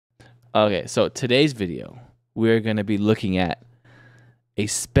Okay, so today's video, we're going to be looking at a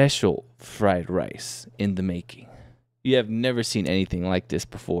special fried rice in the making. You have never seen anything like this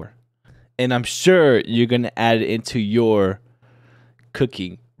before. And I'm sure you're going to add it into your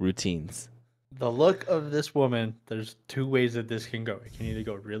cooking routines. The look of this woman, there's two ways that this can go. It can either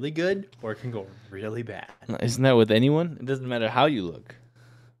go really good or it can go really bad. Isn't that with anyone? It doesn't matter how you look.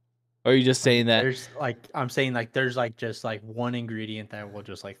 Or are you just saying that? There's I'm saying there's just one ingredient that will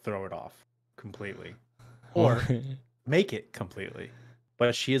just throw it off completely. Or make it completely.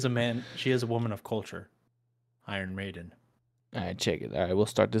 But she is a woman of culture. Iron Maiden. All right, check it. All right, we'll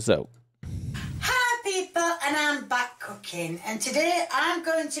start this out. Hi people, and I'm back cooking, and today I'm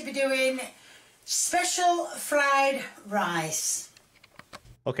going to be doing special fried rice.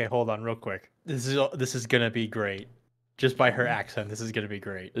 Okay, hold on real quick. This is gonna be great. Just by her accent, this is gonna be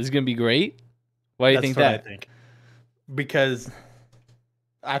great. This is gonna be great? Why do you think that? I think. Because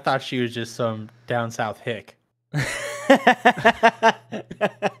I thought she was just some down south hick.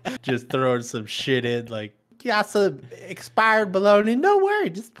 Just throwing some shit in, yeah, some expired bologna. No worry,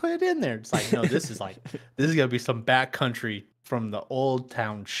 just put it in there. It's like, no, this is gonna be some backcountry from the old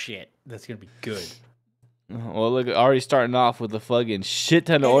town shit. That's gonna be good. Well, look, already starting off with the fucking shit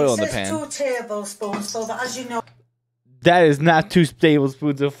ton of oil in the pan. 2 tablespoons, so that, as you know, that is not 2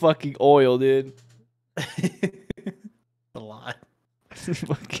 tablespoons of fucking oil, dude. A lot.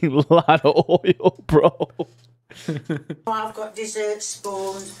 Fucking lot of oil, bro. I've got dessert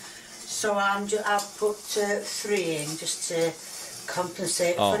spoons, so I've put 3 in just to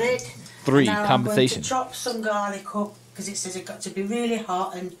compensate for it. 3 now compensation. I'm going to chop some garlic up because it says it's got to be really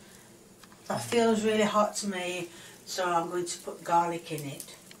hot, and that feels really hot to me, so I'm going to put garlic in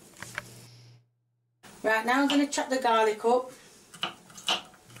it. Right, now I'm going to chop the garlic up.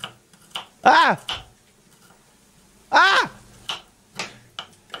 Ah! Ah!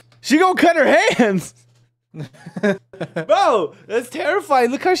 She gonna cut her hands! Bro, that's terrifying.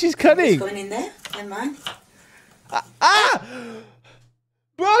 Look how she's cutting. It's going in there, never mind. Ah!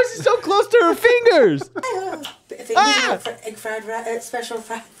 Bro, she's so close to her fingers! Bit of fingers, egg fried rice, special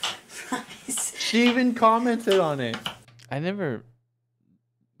fried rice. She even commented on it. I never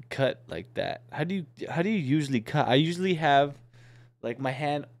cut like that. How do you usually cut? I usually have my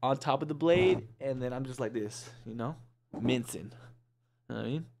hand on top of the blade, and then I'm just like this, mincing. You know what I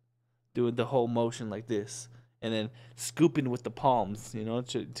mean? Doing the whole motion like this, and then scooping with the palms,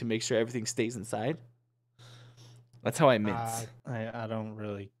 to make sure everything stays inside. That's how I mince. I don't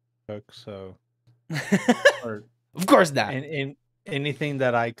really cook, so of course not. And anything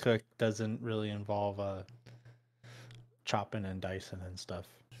that I cook doesn't really involve chopping and dicing and stuff.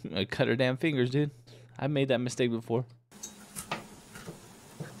 I cut her damn fingers, dude. I made that mistake before.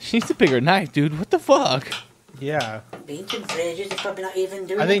 She needs a bigger knife, dude. What the fuck? Yeah. Been to fridges, they're probably not even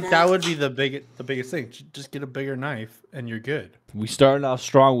doing it. I think now. that would be the biggest thing. Just get a bigger knife and you're good. We starting off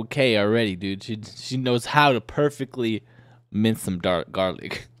strong with Kay already, dude. She knows how to perfectly mince some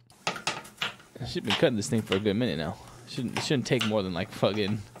garlic. She's been cutting this thing for a good minute now. Shouldn't take more than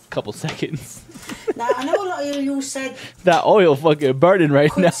fucking couple seconds. Now I know a lot of you said that oil fucking burning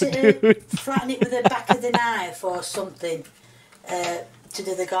right now, dude. Flatten it with the back of the knife or something to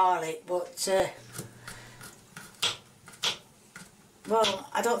do the garlic, but well,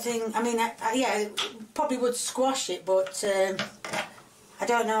 I don't think. I mean, yeah, probably would squash it, but I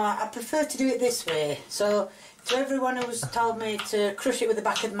don't know. I prefer to do it this way. So, to everyone who's told me to crush it with the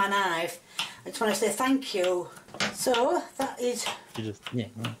back of my knife, I just want to say thank you. So that is. You just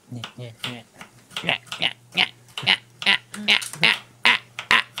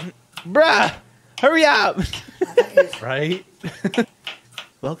Bruh, hurry up! Right.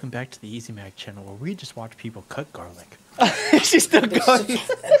 Welcome back to the EasyyMacc channel, where we just watch people cut garlic. She's still going.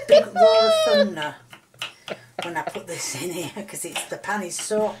 A big roll of thunder when I put this in here because the pan is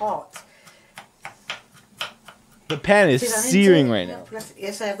so hot. The pan is searing right now.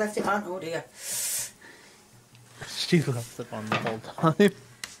 Yes, I've left it on. Oh dear. She left it on the whole time.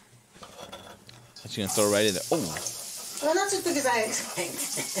 She's gonna throw it right in there. Oh. Well, not as big as I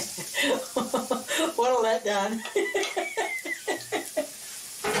expected. What a letdown.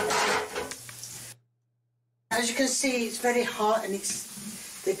 As you can see, it's very hot, and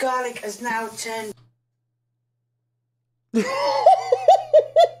the garlic has now turned.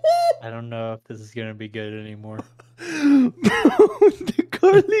 I don't know if this is gonna be good anymore. The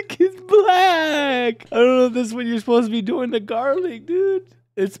garlic is black. I don't know if this is what you're supposed to be doing to garlic, dude.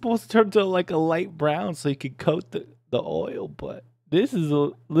 It's supposed to turn to a light brown so you can coat the oil, but this is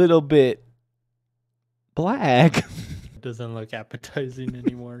a little bit black. doesn't look appetizing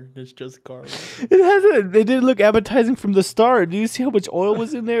anymore. It's just garlic. It hasn't. It didn't look appetizing from the start. Do you see how much oil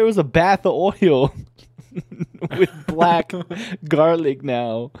was in there? It was a bath of oil with black garlic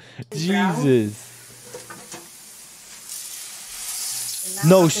now. Jesus.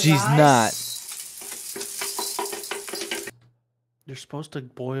 No, she's not. You're supposed to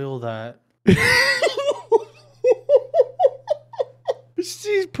boil that.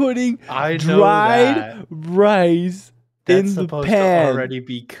 She's putting I know dried that. rice That's in the supposed pan. to already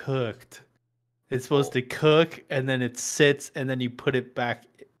be cooked. It's supposed to cook and then it sits and then you put it back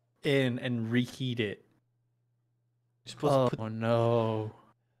in and reheat it. You're supposed to Oh no.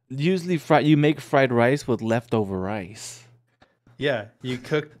 usually you make fried rice with leftover rice. Yeah, you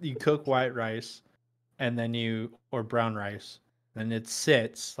cook white rice and then or brown rice. And it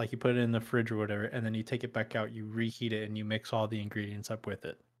sits, like you put it in the fridge or whatever, and then you take it back out, you reheat it, and you mix all the ingredients up with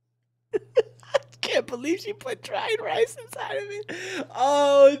it. I can't believe she put dried rice inside of it.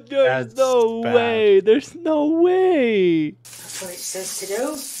 Oh, there's That's no bad. way. There's no way. That's what it says to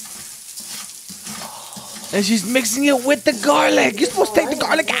do. And she's mixing it with the garlic. You're supposed to take the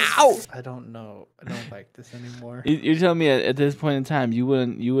garlic out. I don't know. I don't like this anymore. You're telling me at this point in time you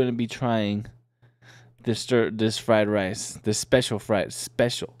wouldn't be trying this fried rice, this special fried rice.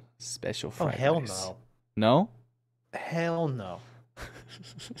 Oh, hell rice. no. No? Hell no.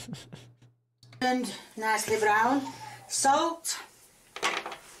 And nicely brown. Salt,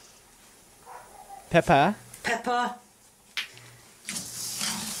 Pepper. pepper.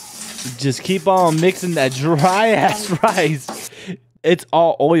 Just keep on mixing that dry ass rice. It's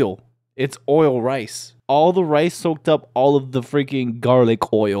all oil. It's oil rice. All the rice soaked up all of the freaking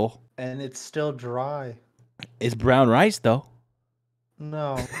garlic oil. And it's still dry. It's brown rice though.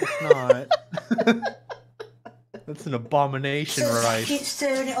 No, it's not. That's an abomination So rice. keep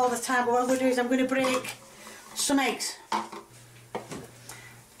stirring it all the time. But what I'm going to do is I'm going to break some eggs.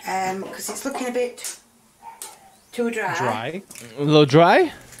 Because it's looking a bit too dry. Dry? A little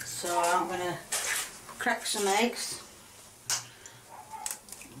dry? So I'm going to crack some eggs.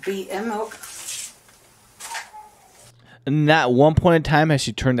 Beat them up. Not one point in time has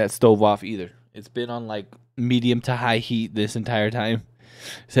she turned that stove off either. It's been on like medium to high heat this entire time.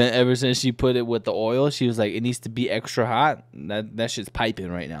 So ever since she put it with the oil, she was like, it needs to be extra hot. That shit's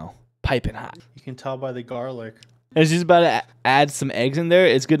piping right now. Piping hot. You can tell by the garlic. And she's about to add some eggs in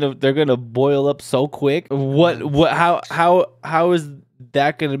there. They're gonna boil up so quick. How is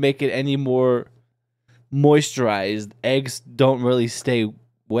that gonna make it any more moisturized? Eggs don't really stay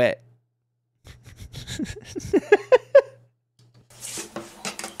wet.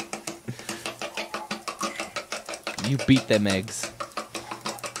 You beat them eggs.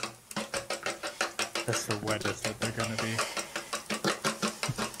 That's the wettest that they're gonna be.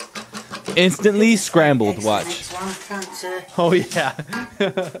 Instantly scrambled. Eggs Watch. the next one. I can't, Oh yeah.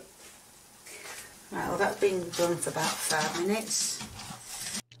 right, well, that's been done for about 5 minutes.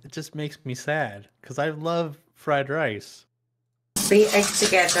 It just makes me sad because I love fried rice. Beat eggs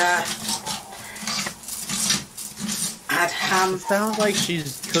together. Add ham. It sounds like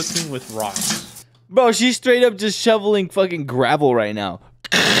she's cooking with rocks. Bro, she's straight up just shoveling fucking gravel right now.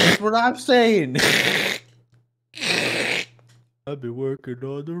 That's what I'm saying. I've been working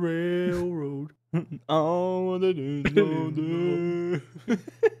on the railroad. Oh, the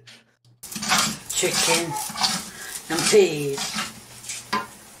Chicken and peas.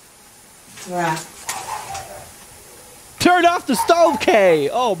 Right. Turn off the stove, Kay.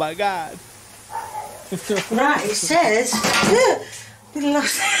 Oh my god. Right, it says.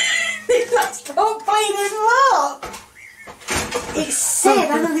 Stop playing his lock. It said,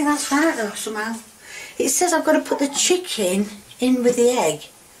 I don't think that's right though, somehow. It says I've got to put the chicken in with the egg.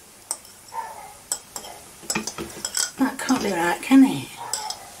 That can't be right, can it?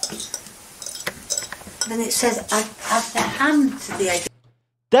 Then it says add the ham to the egg.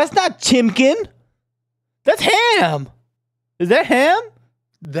 That's not chimkin. That's ham. Is that ham?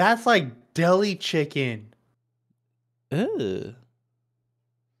 That's like deli chicken. Ugh.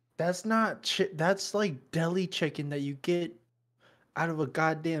 That's not that's like deli chicken that you get out of a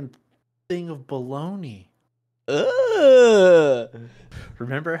goddamn thing of bologna. Ugh.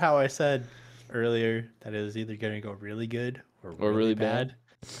 Remember how I said earlier that it was either going to go really good or really bad? bad?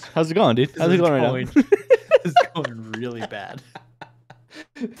 How's it going, dude? How's it going right now? It's going really bad.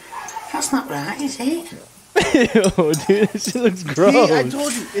 That's not right, is it? Ew, dude, she looks gross. See, I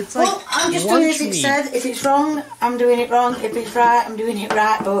told you, it's like Well, I'm just doing as it lunch meat. said. If it's wrong, I'm doing it wrong. If it's right, I'm doing it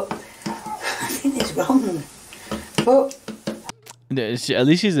right. But I think it's wrong. But At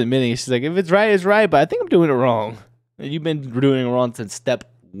least she's admitting it. She's like, if it's right, it's right, but I think I'm doing it wrong. You've been doing it wrong since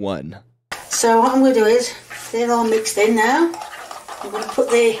step 1. so what I'm going to do is They're all mixed in now. I'm going to put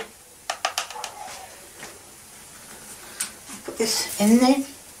this in there.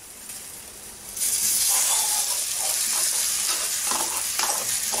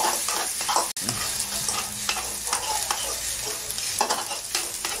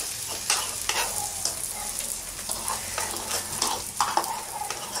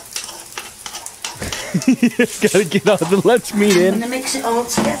 Gotta get all the lunch meat I'm in. going to mix it all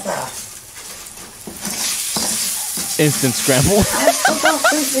together. Instant scramble. I still don't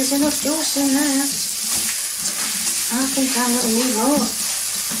think there's enough juice in there. I think I'm going to need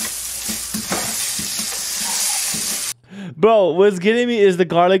more. Bro, what's getting me is the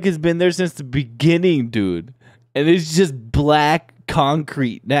garlic has been there since the beginning, dude. And it's just black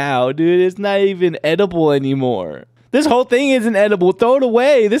concrete now, dude. It's not even edible anymore. This whole thing isn't edible. Throw it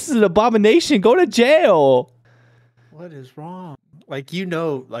away. This is an abomination. Go to jail. What is wrong? Like, you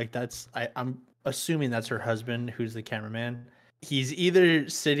know, like I'm assuming that's her husband who's the cameraman. He's either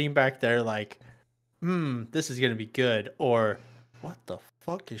sitting back there like, this is gonna be good, or what the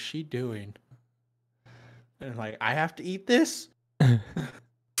fuck is she doing? And like, I have to eat this? The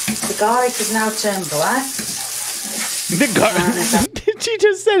garlic has now turned black. The garlic. She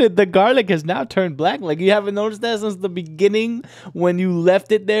just said it. The garlic has now turned black. Like, you haven't noticed that since the beginning when you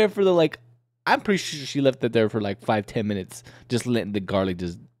left it there for the, like, I'm pretty sure she left it there for like 5-10 minutes, just letting the garlic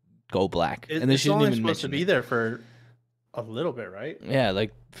just go black. And then It's she didn't only even supposed to mention be it. there for a little bit, right? Yeah,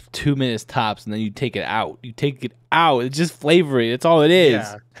 like 2 minutes tops, and then you take it out. You take it out. It's just flavoring. That's all it is.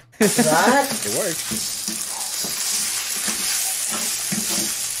 Yeah. Right? It works.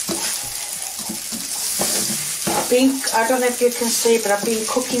 I don't know if you can see, but I've been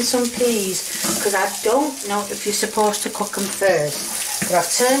cooking some peas because I don't know if you're supposed to cook them first. But I've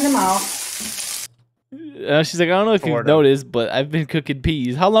turned them off. She's like, I don't know if you've noticed, but I've been cooking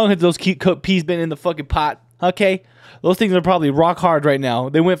peas. How long have those cooked peas been in the fucking pot? Okay, those things are probably rock hard right now.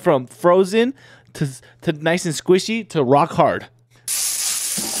 They went from frozen to nice and squishy to rock hard.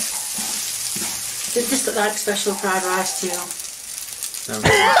 They just look like special fried rice to you.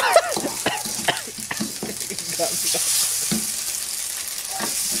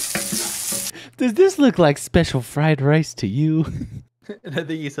 Does this look like special fried rice to you? And I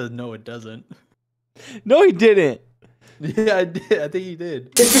think he says, no, it doesn't. No, he didn't. Yeah, I did. I think he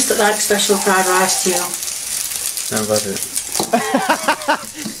did. They just look like special fried rice to you. How about it?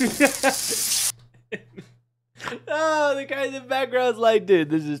 Oh, the guy in the background's like, dude,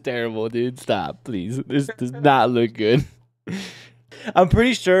 this is terrible, dude. Stop, please. This does not look good. I'm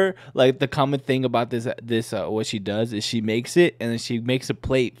pretty sure, like, the common thing about this what she does is she makes it, and then she makes a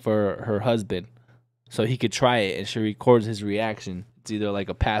plate for her husband so he could try it, and she records his reaction. It's either like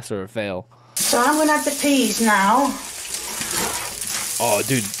a pass or a fail. So I'm going to add the peas now. Oh,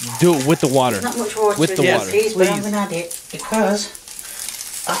 dude, do it with the water. Not much water With the in water, peas, but I'm please. going to add it because,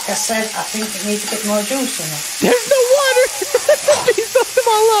 like I said, I think it needs a bit more juice in it. There's no water. He soaked them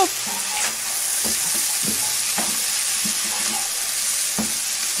all up.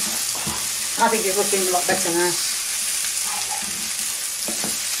 I think it's looking a lot better now.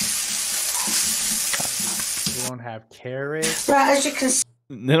 We don't have carrots. Right, as you can see,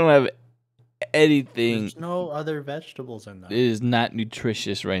 They don't have anything. There's no other vegetables in It there. is not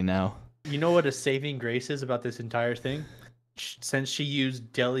nutritious right now. You know what a saving grace is about this entire thing? Since she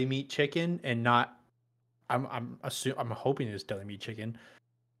used deli meat chicken and not, I'm hoping it's deli meat chicken,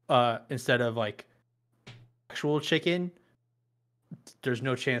 instead of like actual chicken. There's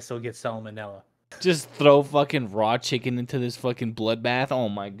no chance they'll get salmonella. Just throw fucking raw chicken into this fucking bloodbath. Oh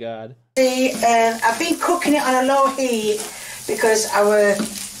my god. I've been cooking it on a low heat because it was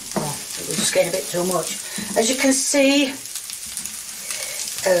just getting a bit too much. As you can see,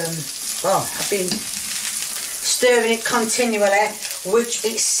 I've been stirring it continually, which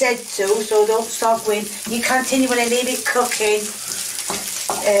it said to, so don't stop when you continually leave it cooking.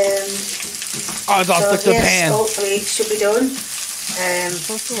 Oh, it's all stuck to the pan. Hopefully it should be done.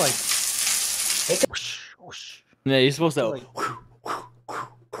 Supposed to like, Yeah, you're supposed to.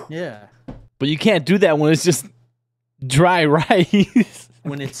 yeah. But you can't do that when it's just dry rice.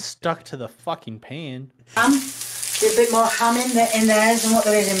 When it's stuck to the fucking pan. There's a bit more ham in there than what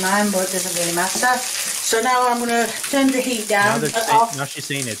there is in mine, but it doesn't really matter. So now I'm going to turn the heat down. Now she's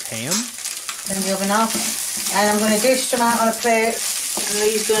saying it's ham? Turn the oven off. And I'm going to dish them out on a plate. And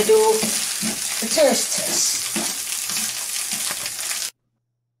Lee's going to do the taste test.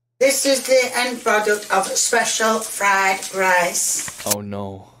 This is the end product of special fried rice. Oh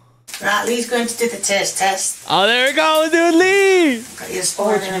no. Right, Lee's going to do the taste test. Oh, there we go, dude, Lee. Got your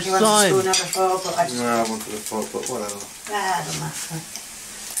spoon in if you want to spoon on the fork, but I just... No, I wanted the fork, but whatever. Nah, it don't matter.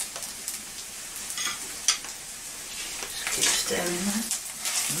 stirring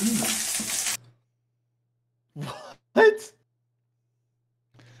that. What?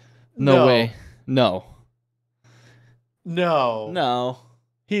 No way. No. No. No.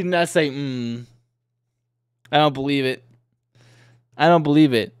 He did not say, I don't believe it. I don't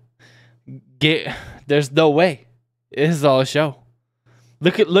believe it. There's no way. This is all a show.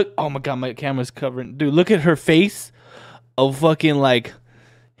 Look. Oh my God, my camera's covering. Dude, look at her face of fucking like,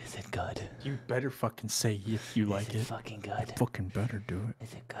 is it good? You better fucking say if you like it. Fucking good. Fucking better do it.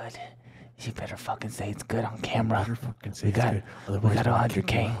 Is it good? You better fucking say it's good on camera. Better fucking say We it's got good. we got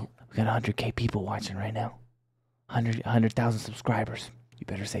 100K. We got 100K people watching right now. 100,000 subscribers. You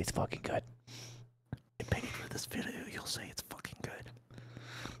better say it's fucking good. Get paid for this video. You'll say it's fucking good.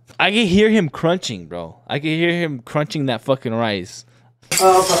 I can hear him crunching, bro. I can hear him crunching that fucking rice.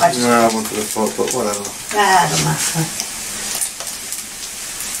 Oh, but I just... No, I wanted to fuck, but whatever. Ah, don't matter.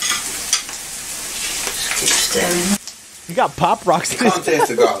 Just keep stirring. You got pop rocks. You can't taste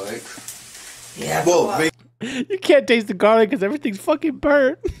the garlic. Yeah, Well, but You can't taste the garlic because everything's fucking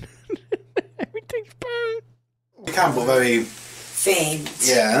burnt. Everything's burnt. you can, but very, faint.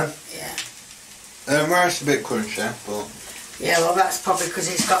 yeah. Yeah. Rice a bit crunchy, but Yeah, well, that's probably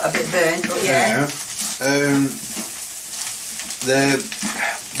because it's got a bit burnt, but yeah.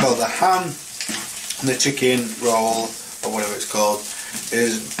 The ham, the chicken roll or whatever it's called,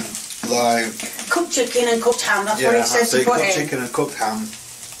 is like Cooked chicken and cooked ham, that's what it says so to you put cook in. chicken and cooked ham.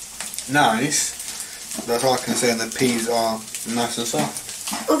 Nice. That's all I can say. And the peas are nice and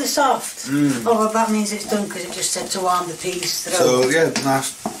soft. Oh, they're soft. Mm. Oh, well, that means it's done because it just said to warm the peas. So yeah,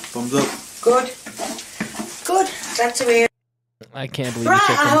 nice. Thumbs up. Good. Good. Glad to hear. I can't believe Right, you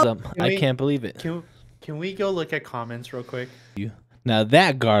said I thumbs hope- up. I can't believe it. Can we go look at comments real quick? Now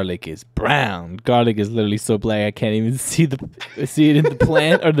that garlic is brown. Garlic is literally so black I can't even see it in the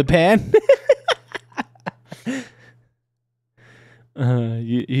plant or the pan.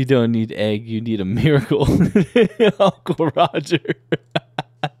 You don't need egg. You need a miracle, Uncle Roger.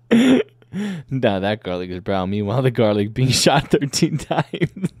 Nah, that garlic is brown. Meanwhile, the garlic being shot 13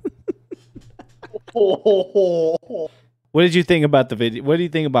 times. What did you think about the video? What do you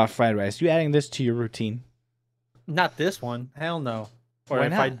think about fried rice? You adding this to your routine? Not this one. Hell no. Or Why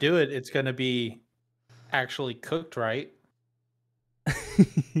if I not? do it, it's gonna be actually cooked right.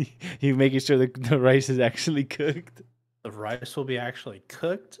 You making sure the rice is actually cooked? The rice will be actually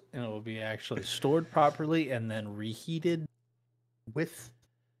cooked and it will be actually stored properly and then reheated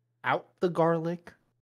without the garlic.